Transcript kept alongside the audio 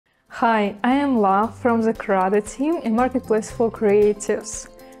Hi, I am La from the Crada team, a marketplace for creatives.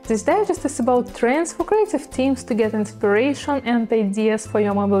 This digest is about trends for creative teams to get inspiration and ideas for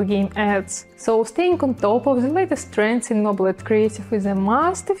your mobile game ads. So staying on top of the latest trends in mobile ad creative is a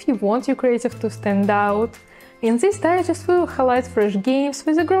must if you want your creative to stand out. In this digest we will highlight fresh games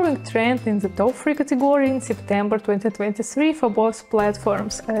with a growing trend in the top 3 category in September 2023 for both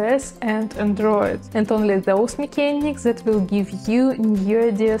platforms iOS and Android, and only those mechanics that will give you new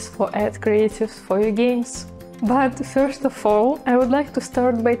ideas for ad creatives for your games. But first of all, I would like to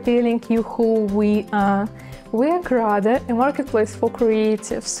start by telling you who we are. We are Crada, a marketplace for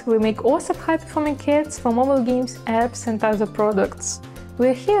creatives. We make awesome high-performing ads for mobile games, apps and other products.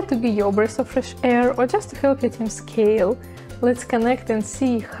 We're here to be your breath of fresh air or just to help your team scale. Let's connect and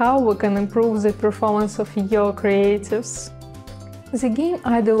see how we can improve the performance of your creatives. The game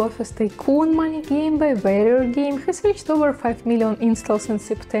Idle Office Tycoon money game by Warrior Game has reached over 5 million installs in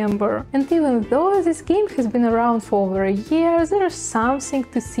September. And even though this game has been around for over a year, there is something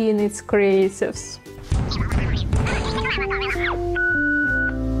to see in its creatives.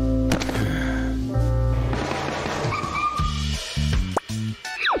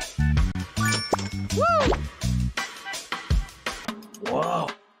 Wow.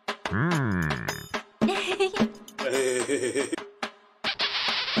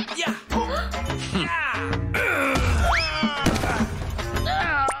 Yeah.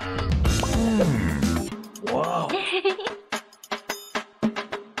 Wow.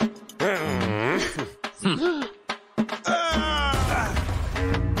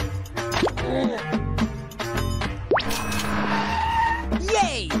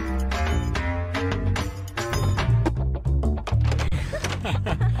 Yay!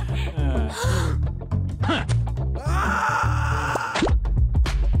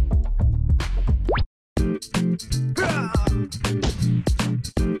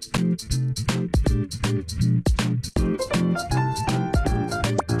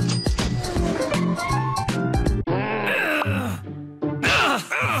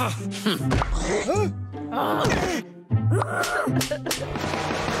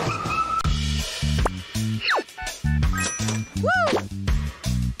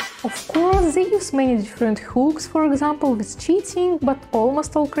 Of course, they use many different hooks, for example with cheating, but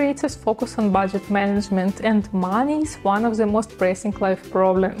almost all creators focus on budget management, and money is one of the most pressing life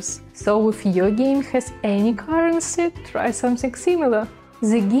problems. So if your game has any currency, try something similar.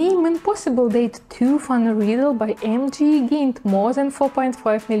 The game Impossible Date 2 Fun Riddle by MG gained more than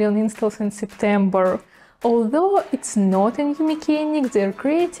 4.5 million installs in September. Although it's not a new mechanic, their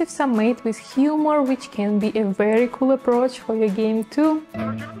creatives are made with humor, which can be a very cool approach for your game too.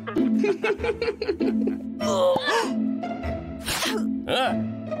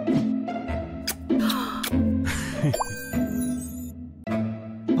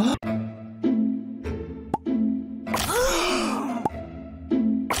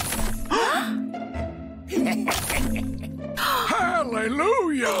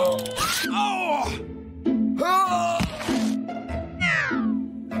 Hallelujah! Oh!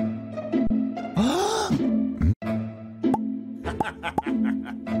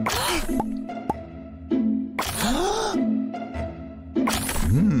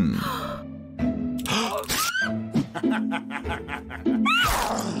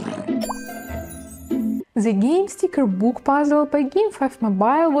 The game Sticker Book Puzzle by Game5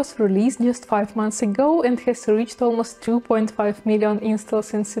 Mobile was released just 5 months ago and has reached almost 2.5 million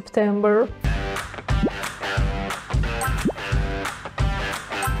installs in September.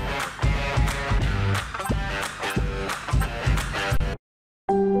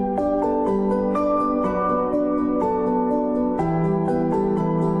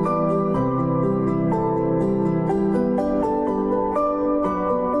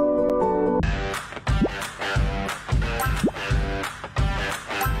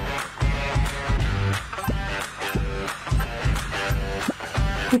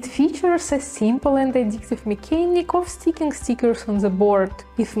 It features a simple and addictive mechanic of sticking stickers on the board.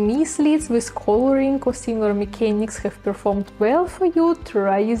 If misleads with coloring or similar mechanics have performed well for you,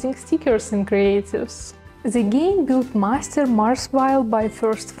 try using stickers in creatives. The game Build Master MarsVille by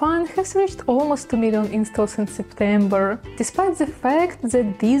FirstFun has reached almost 2 million installs in September. Despite the fact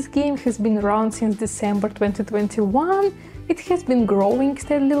that this game has been around since December 2021, it has been growing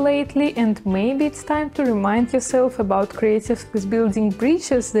steadily lately, and maybe it's time to remind yourself about creatives with building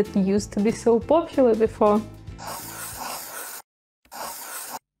bridges that used to be so popular before.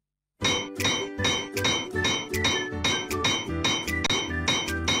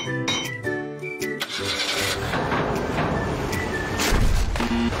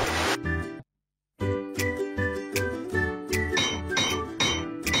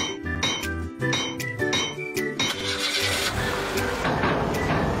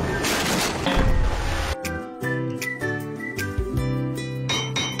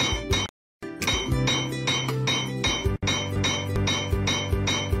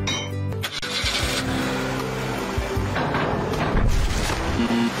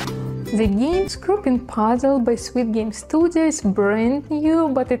 The game's grouping puzzle by GameStudio is brand new,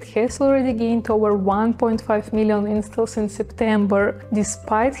 but it has already gained over 1.5 million installs in September,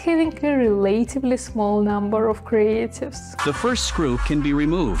 despite having a relatively small number of creatives. The first screw can be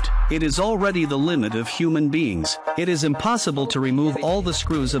removed. It is already the limit of human beings. It is impossible to remove all the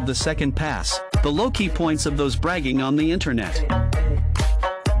screws of the second pass. The low-key points of those bragging on the internet.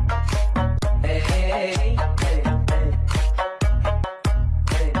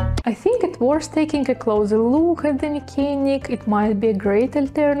 I think it's worth taking a closer look at the mechanic. It might be a great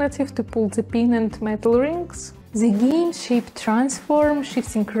alternative to pull the pin and metal rings. The game's shape transform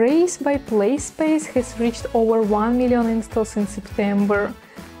shifting race by Playspare has reached over 1 million installs in September.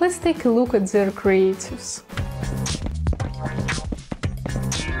 Let's take a look at their creatives.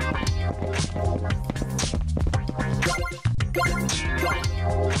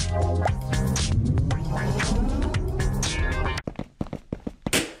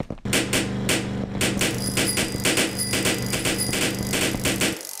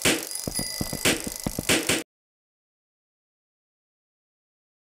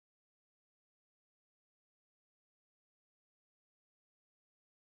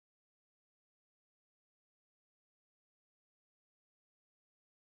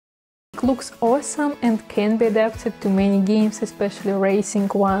 Looks awesome and can be adapted to many games, especially racing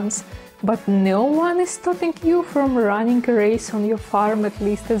ones, but no one is stopping you from running a race on your farm, at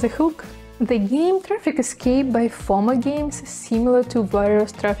least as a hook. The game Traffic Escape by FOMO Games is similar to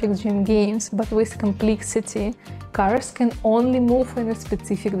various traffic jam games, but with complexity. Cars can only move in a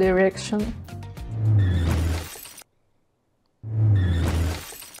specific direction.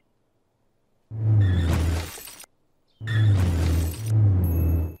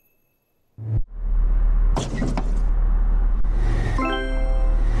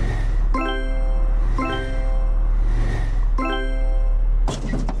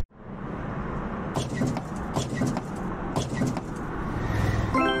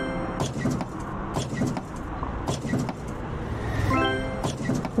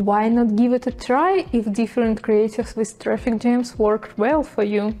 Why not give it a try if different creators with traffic jams worked well for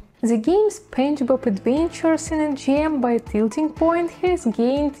you? The game SpongeBob Adventures in a Jam by Tilting Point has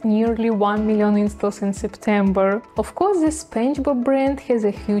gained nearly 1 million installs in September. Of course, the SpongeBob brand has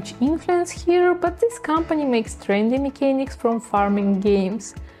a huge influence here, but this company makes trendy mechanics from farming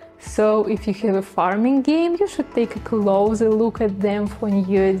games. So if you have a farming game, you should take a closer look at them for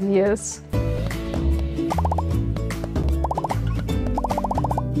new ideas.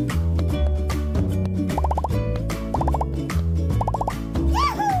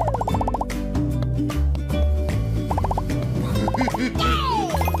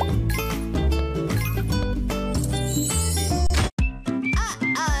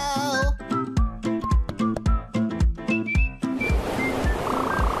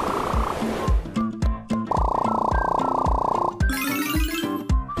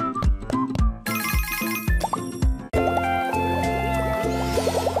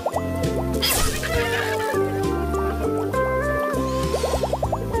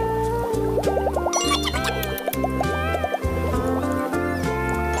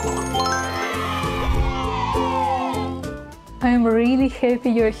 I'm really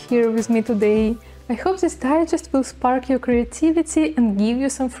happy you're here with me today. I hope this digest will spark your creativity and give you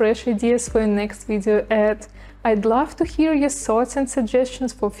some fresh ideas for your next video ad. I'd love to hear your thoughts and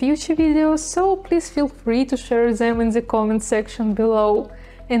suggestions for future videos, so please feel free to share them in the comment section below.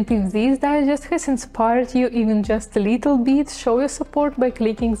 And if this digest has inspired you even just a little bit, show your support by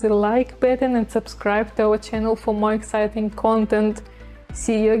clicking the like button and subscribe to our channel for more exciting content.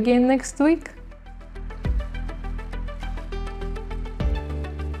 See you again next week!